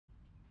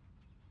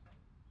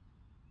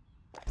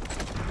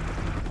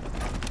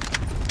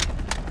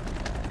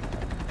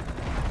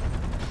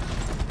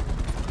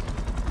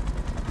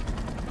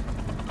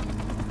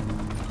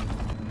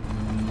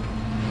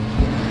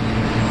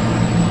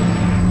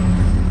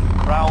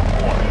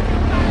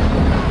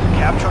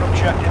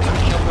objectives and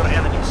kill your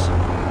enemies.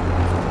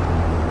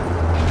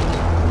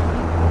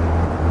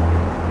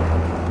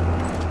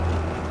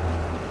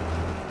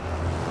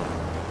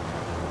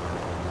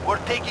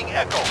 We're taking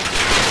Echo.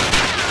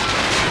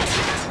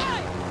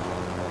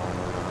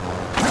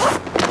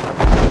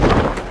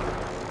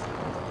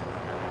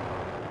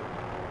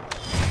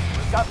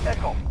 We've got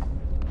Echo.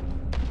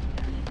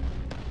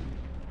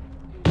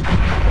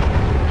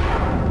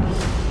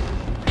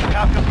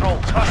 Have control.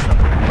 Trust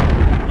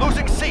them.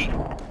 Losing C.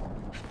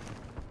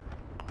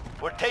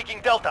 We're taking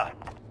Delta.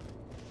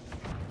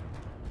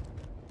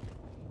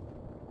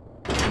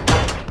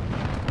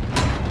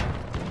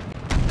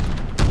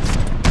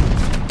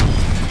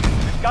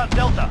 We've got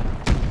Delta.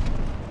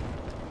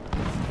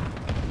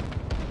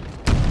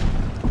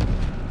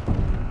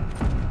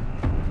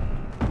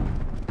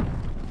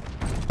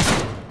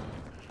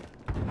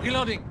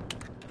 Reloading.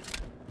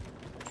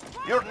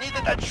 You're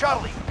needed at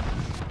Charlie.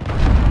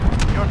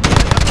 You're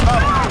needed at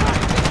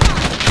Bravo.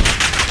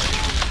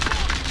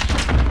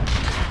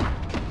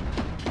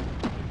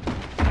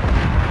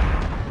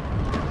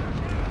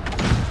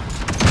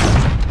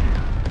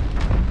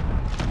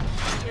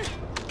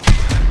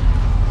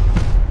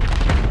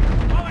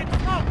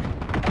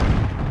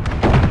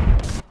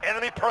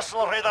 Enemy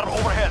personal radar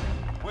overhead.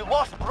 We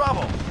lost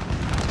Bravo.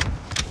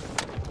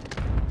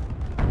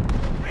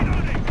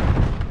 Reloading.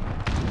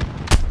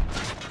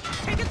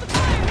 Taking the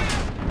fire here.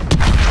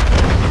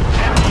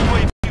 Enemy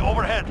UAV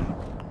overhead.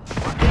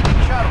 We're taking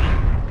Charlie.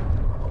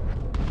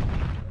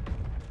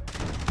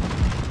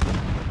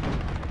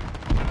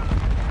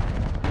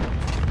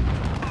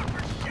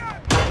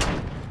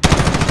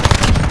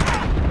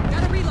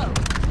 Gotta reload.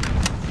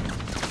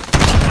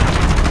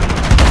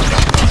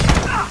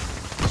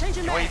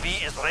 Changing mag. UAV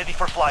is ready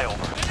for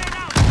flyover.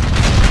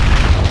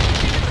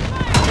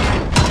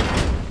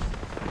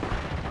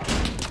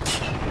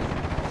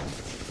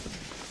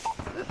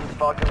 This is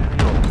Falcon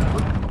 0.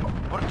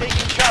 We're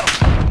taking Charlie.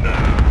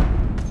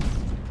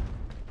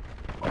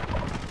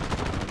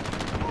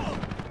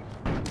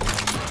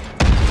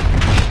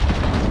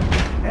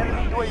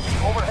 Enemy UAV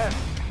overhead.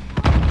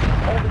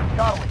 Holding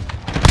Charlie.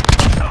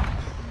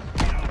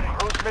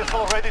 Cruise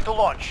missile ready to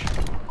launch.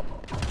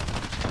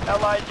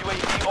 Allied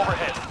UAV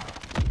overhead.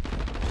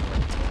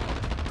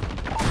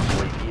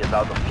 UAV is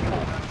out of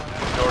fuel.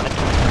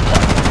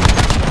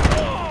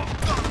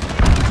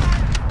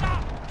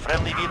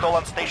 Friendly VTOL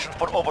on station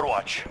for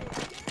Overwatch.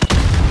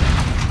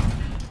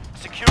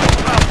 Securing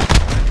Bravo.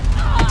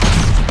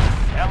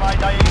 Allied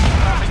IAV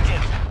traffic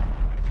in.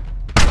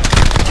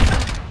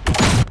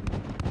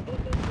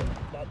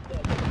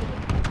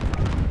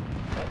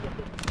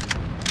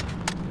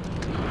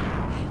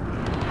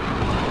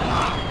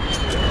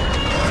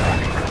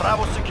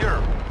 Bravo secure.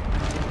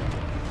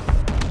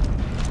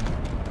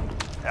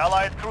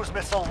 Allied cruise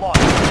missile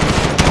launched.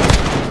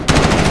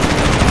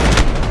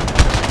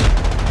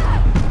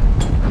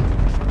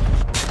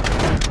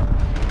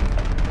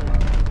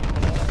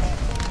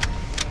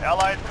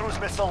 Allied cruise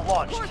missile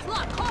launched. Doors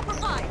locked. Call for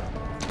fire.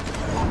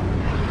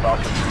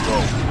 Falcon go.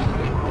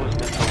 Cruise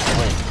missile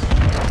wing.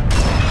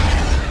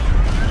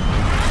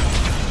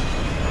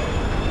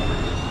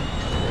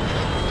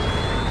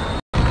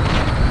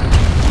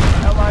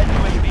 Allied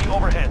UAV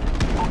overhead.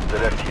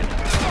 Direct hit.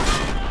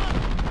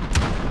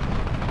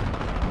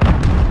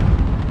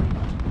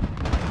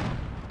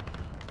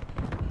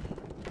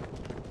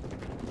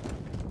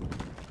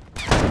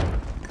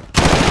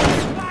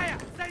 Fire!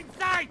 Same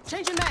side!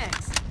 Changing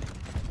mags.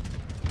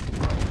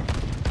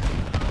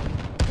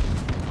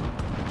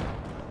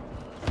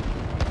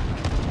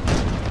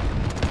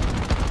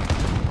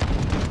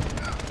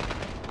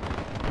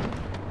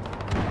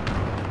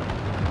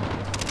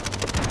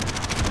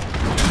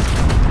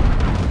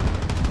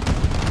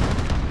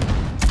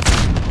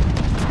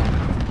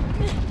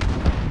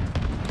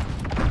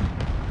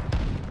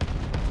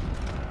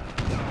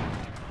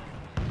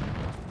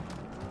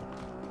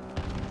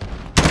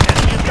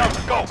 Enemy is down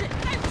to go.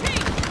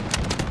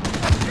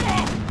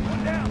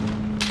 One down.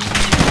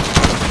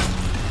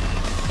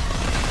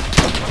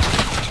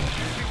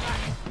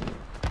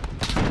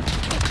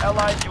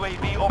 Allied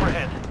UAV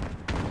overhead.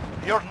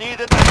 You're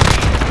needed at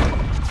sea.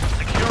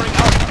 Securing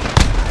Alpha.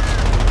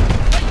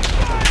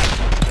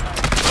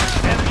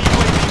 Enemy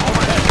UAV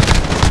overhead.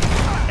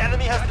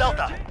 Enemy has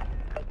Delta.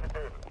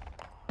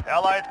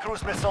 Allied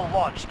cruise missile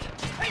launched.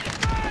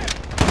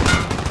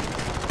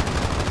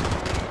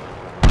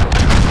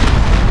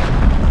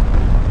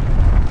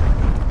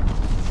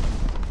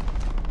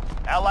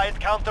 Allied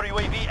counter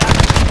UAV active.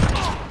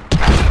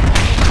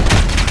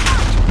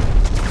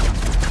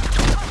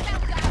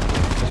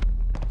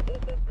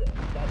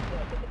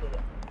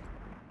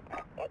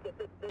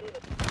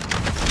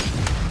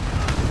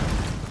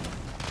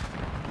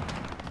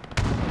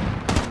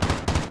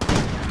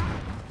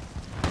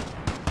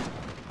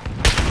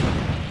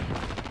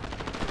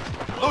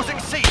 Losing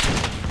C.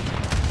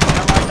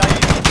 Allied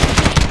IAV.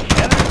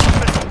 Enemy cruise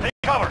missile. Take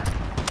cover.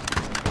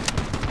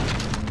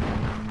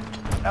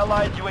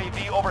 Allied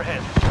UAV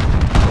overhead.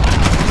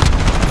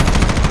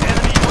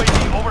 Enemy UAV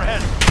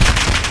overhead.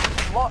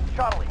 Lost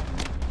Charlie.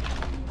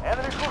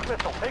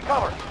 Take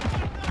cover.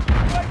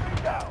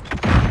 UAV down.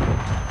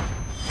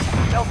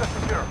 Delta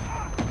secure.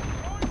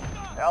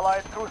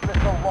 Allied cruise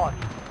missile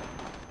launched.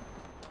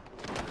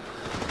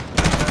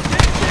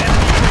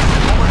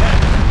 Overhead.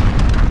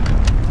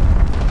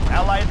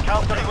 Allied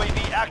counter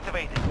UAV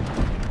activated.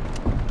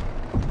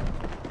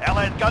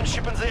 Allied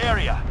gunship in the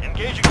area.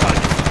 Engaging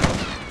target.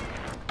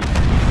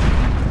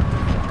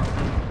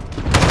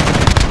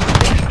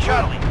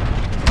 Charlie.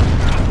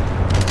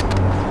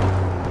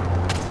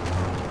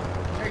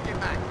 Take it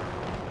back.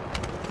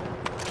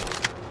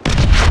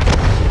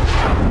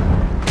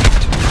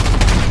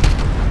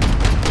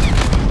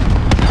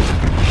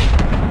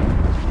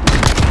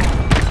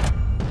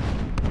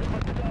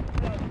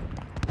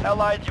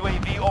 Allied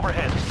UAV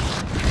overhead.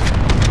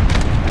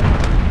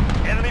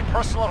 Enemy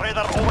personal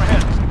radar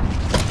overhead.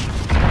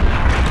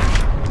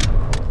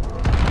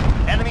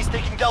 Enemies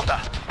taking Delta.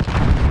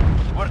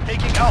 We're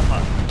taking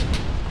Alpha.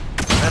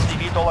 Friendly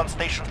VTOL on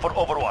station for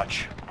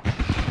Overwatch.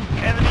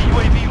 Enemy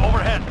UAV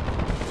overhead.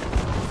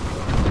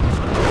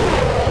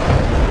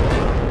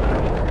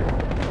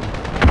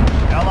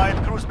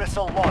 Allied cruise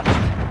missile launched.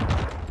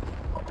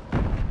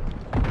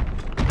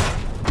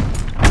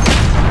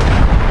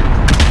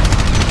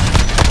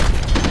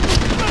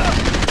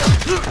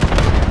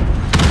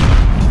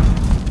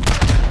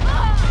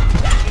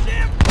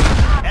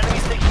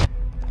 Enemies taking...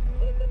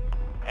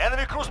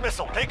 Enemy cruise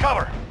missile, take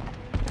cover.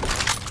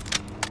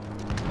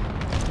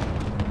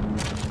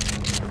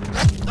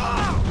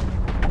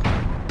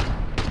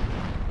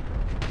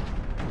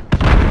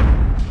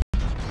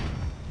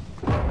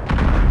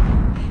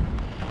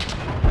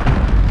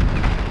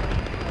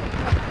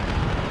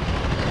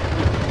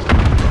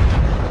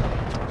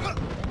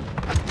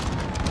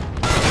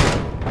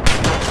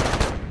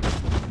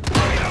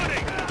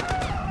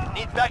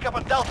 Backup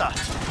on Delta.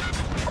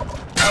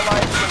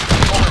 Allied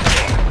UAV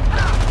overhead.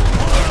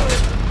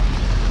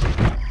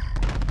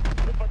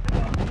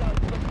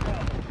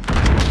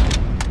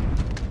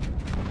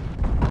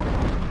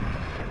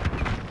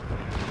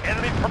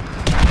 Enemy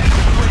UAV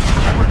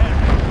overhead.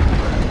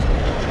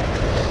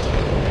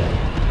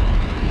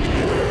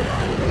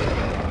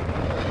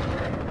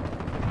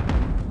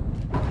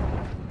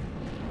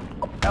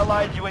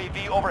 Allied UAV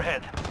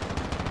overhead.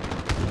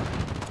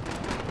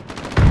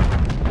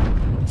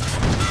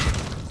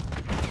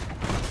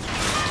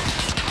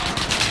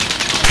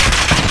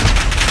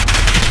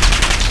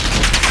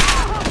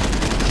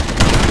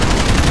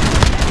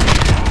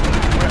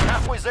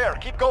 There,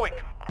 keep going.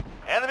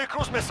 Enemy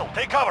cruise missile,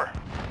 take cover.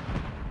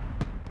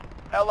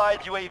 Allied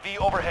UAV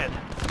overhead.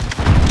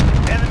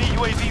 Enemy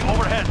UAV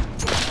overhead.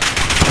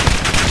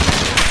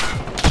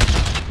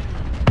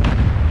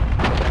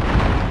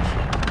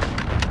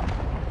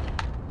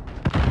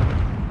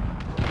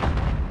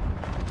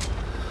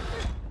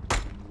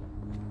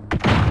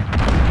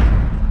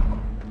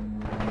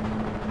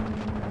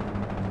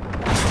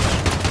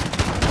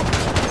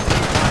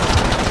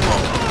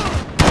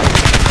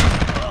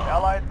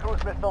 Allied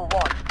cruise missile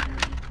launched.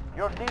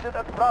 You're needed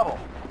at Bravo.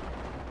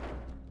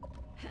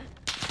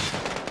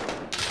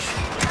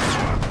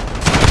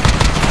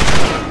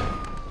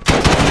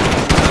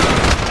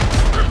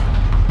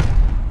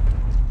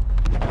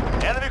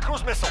 Enemy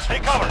cruise missile,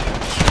 take cover.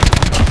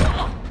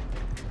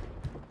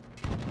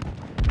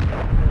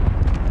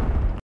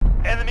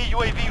 Enemy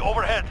UAV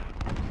overhead.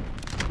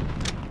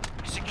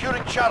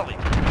 Securing Charlie.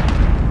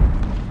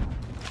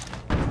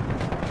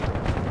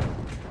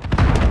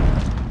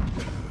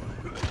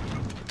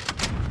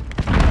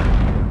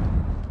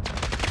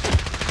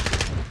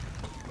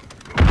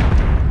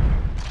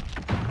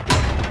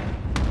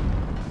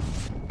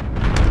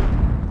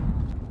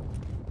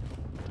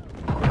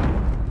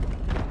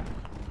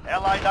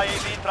 Allied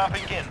IAV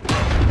dropping in.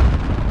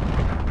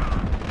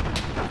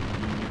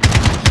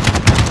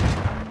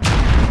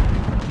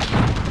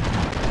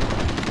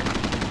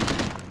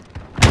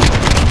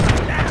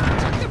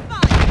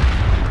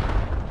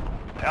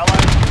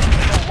 Allied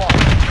missile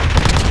launched.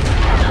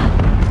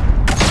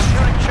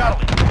 Securing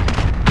Charlie.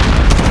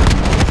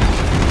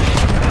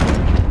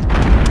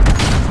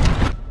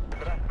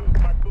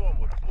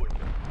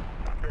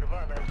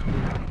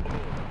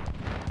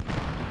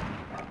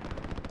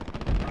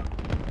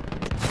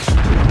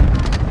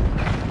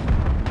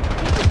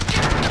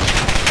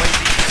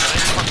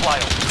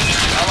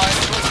 Allied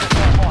cruise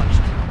missile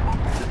launched.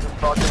 This is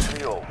Sergeant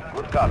Leo.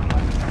 Good copy.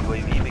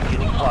 UAV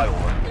beginning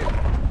flyover.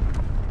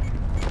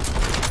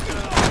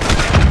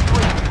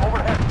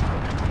 Overhead.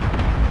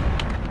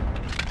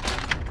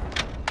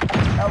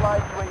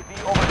 Allied UAV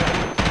overhead.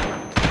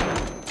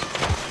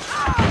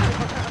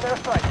 Precision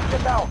airstrike.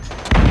 Get down.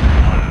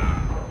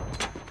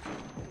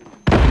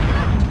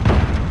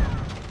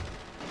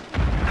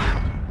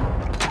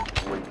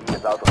 UAV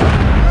is out of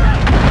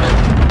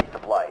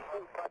supply.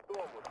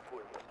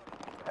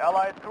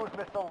 Allied cruise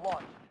missile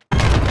launched.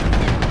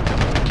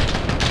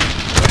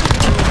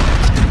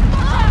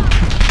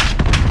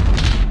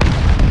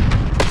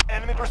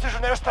 Enemy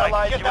precision airstrike.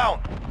 Allied, get down.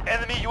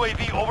 Enemy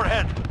UAV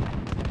overhead.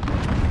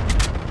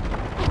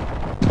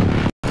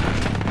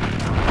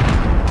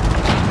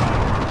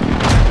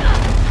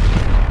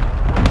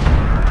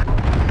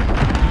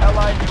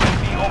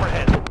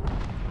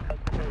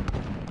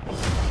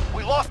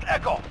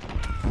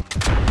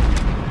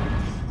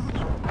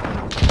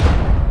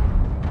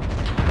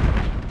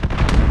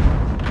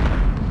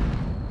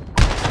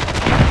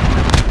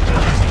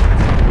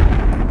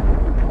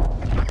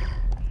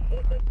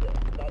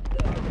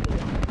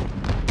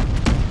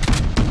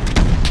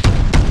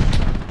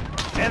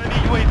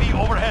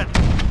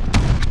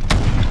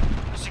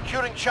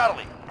 Securing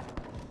Charlie.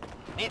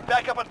 Need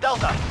backup at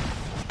Delta.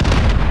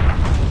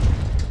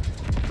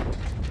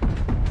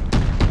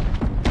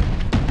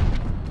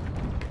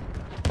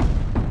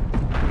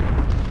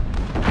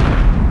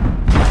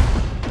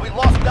 We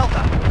lost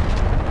Delta.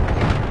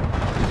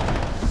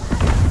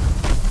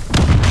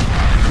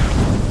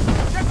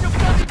 Check your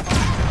bloody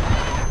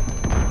fire!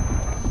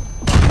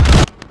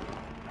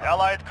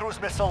 Allied cruise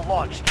missile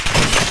launched.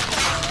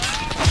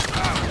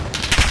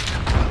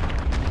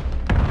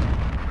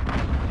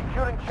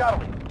 Securing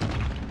Charlie.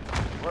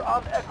 We're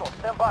on Echo.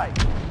 Stand by.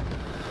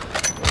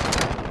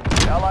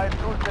 Allied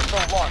cruise missile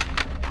launched.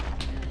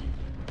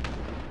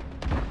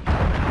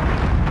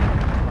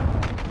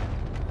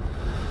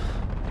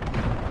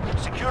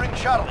 Securing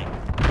Charlie.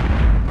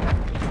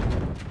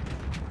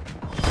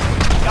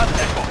 Got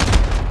Echo.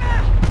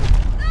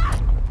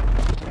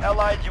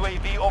 Allied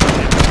UAV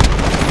overhead.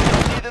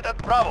 Needed at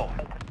Bravo.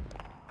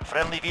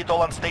 Friendly VTOL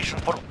on station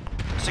for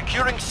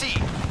securing C.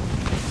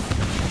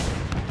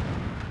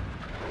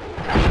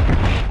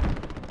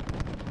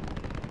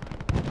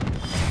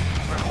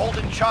 We're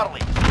holding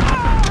Charlie.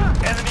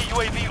 Enemy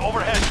UAV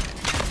overhead.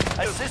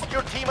 Assist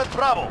your team at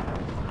Bravo.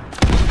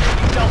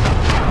 Delta.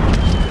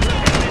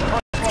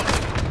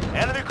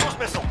 Enemy cruise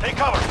missile. Take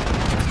cover.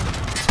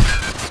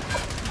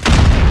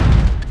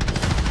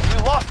 We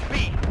lost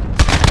B.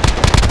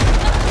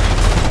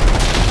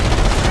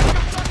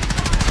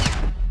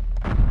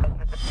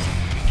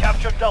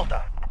 Captured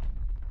Delta.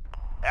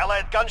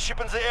 Allied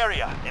gunship in the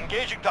area.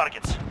 Engaging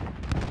targets.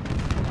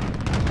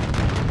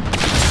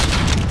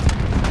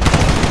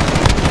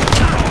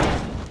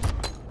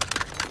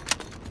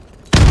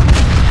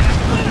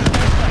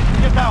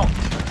 Get down.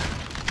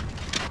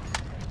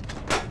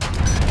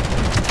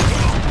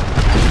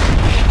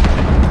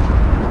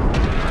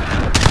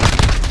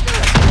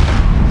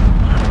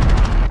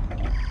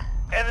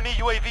 Enemy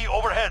UAV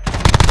overhead.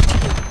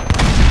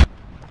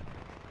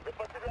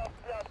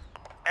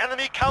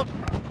 Enemy count.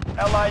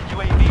 Allied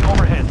UAV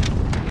overhead.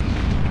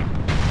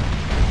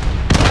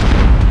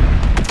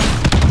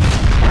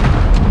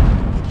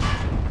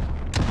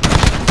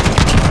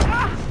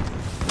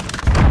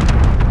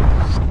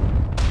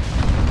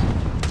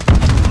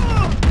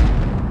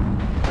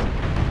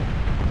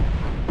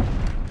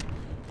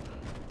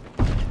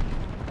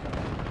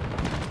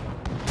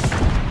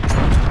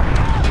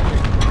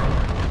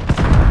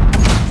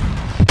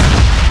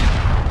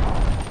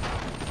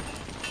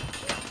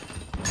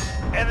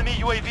 Enemy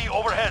UAV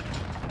overhead.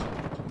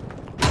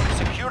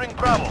 Securing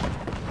Bravo.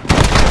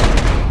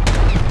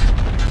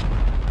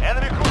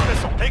 Enemy cruise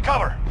missile. Take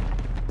cover.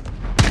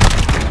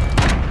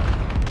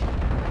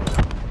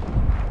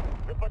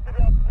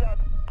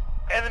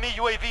 Enemy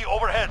UAV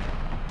overhead.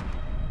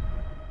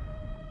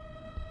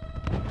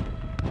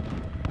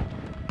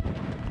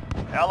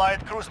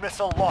 Allied cruise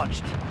missile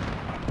launched.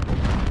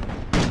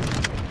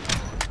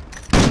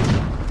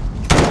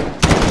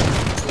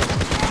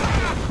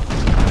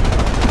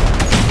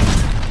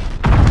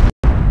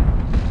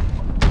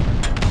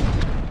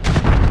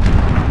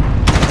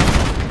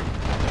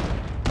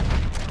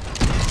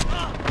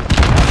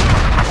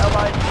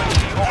 Allied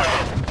UAV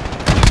overhead.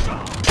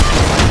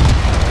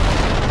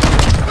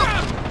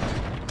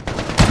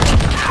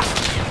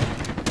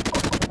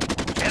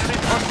 Enemy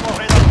personal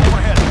radar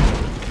overhead.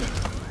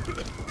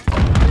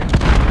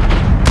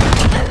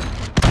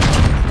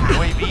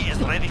 UAV is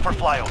ready for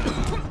flyover.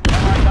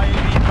 Allied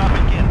IAV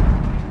dropping in.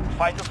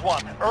 Fight is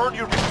won. Earn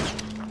your mission.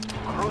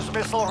 Cruise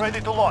missile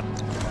ready to launch.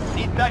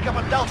 Need backup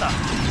at Delta.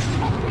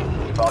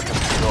 Falcon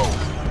go.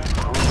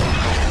 Cruise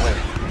missile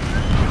ready.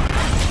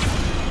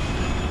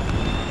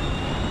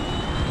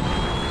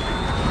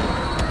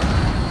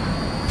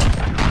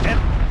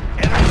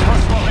 Enemy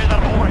personal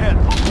radar overhead.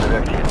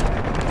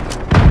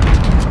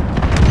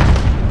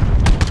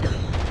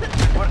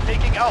 We're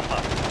taking Alpha.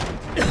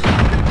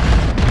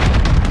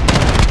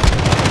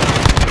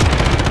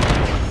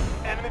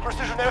 Enemy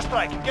precision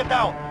airstrike. Get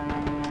down.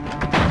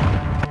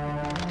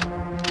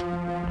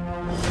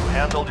 You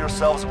handled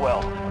yourselves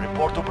well.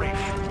 Report to brief.